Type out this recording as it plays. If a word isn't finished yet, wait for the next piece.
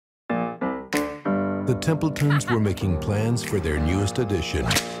the Templetons were making plans for their newest addition.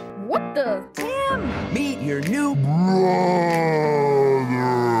 What the? Damn! Meet your new brother.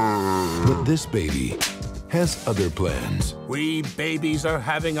 But this baby has other plans. We babies are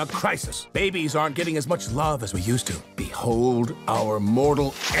having a crisis. Babies aren't getting as much love as we used to. Behold our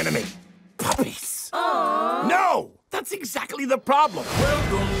mortal enemy, puppies. Aww. No! That's exactly the problem.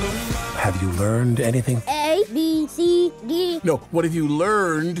 Have you learned anything? A, B, C, D. No, what have you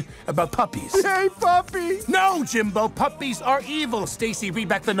learned about puppies? Hey, puppy! No, Jimbo, puppies are evil. Stacy, read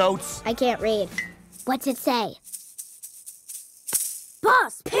back the notes. I can't read. What's it say?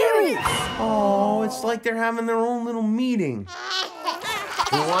 Boss, period! Oh, it's like they're having their own little meeting.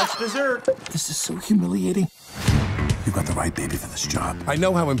 Who wants dessert? This is so humiliating. You got the right baby for this job. I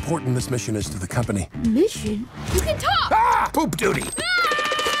know how important this mission is to the company. Mission? You can talk! Ah! Poop duty!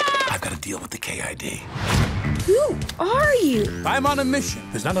 I've got to deal with the KID. Who are you? I'm on a mission.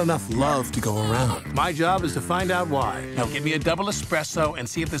 There's not enough love to go around. My job is to find out why. Now, give me a double espresso and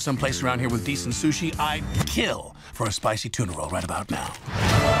see if there's some place around here with decent sushi. I'd kill for a spicy tuna roll right about now.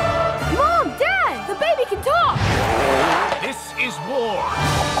 Mom, Dad, the baby can talk! This is war.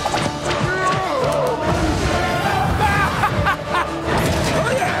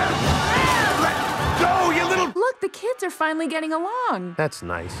 Let go, you little... Look, the kids are finally getting along. That's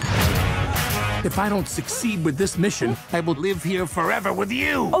nice. If I don't succeed with this mission, I will live here forever with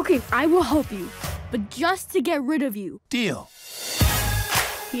you. Okay, I will help you, but just to get rid of you. Deal.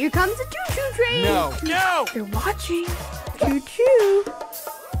 Here comes the choo-choo train. No. No! They're watching. Choo-choo.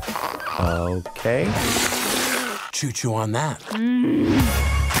 Okay. Choo-choo on that.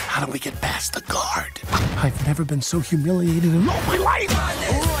 How do we get past the guard? I've never been so humiliated in all my life.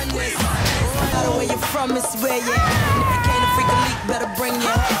 Where you're from is where you're at. If you can't freak a leak, better bring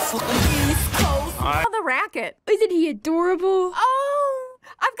your head for the East Coast. Oh, the racket. Isn't he adorable? Oh,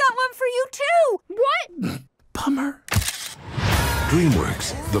 I've got one for you too. What? Bummer.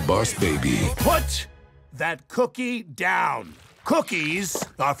 DreamWorks, The Boss Baby. Put that cookie down. Cookies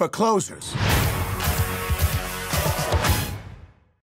are for closers.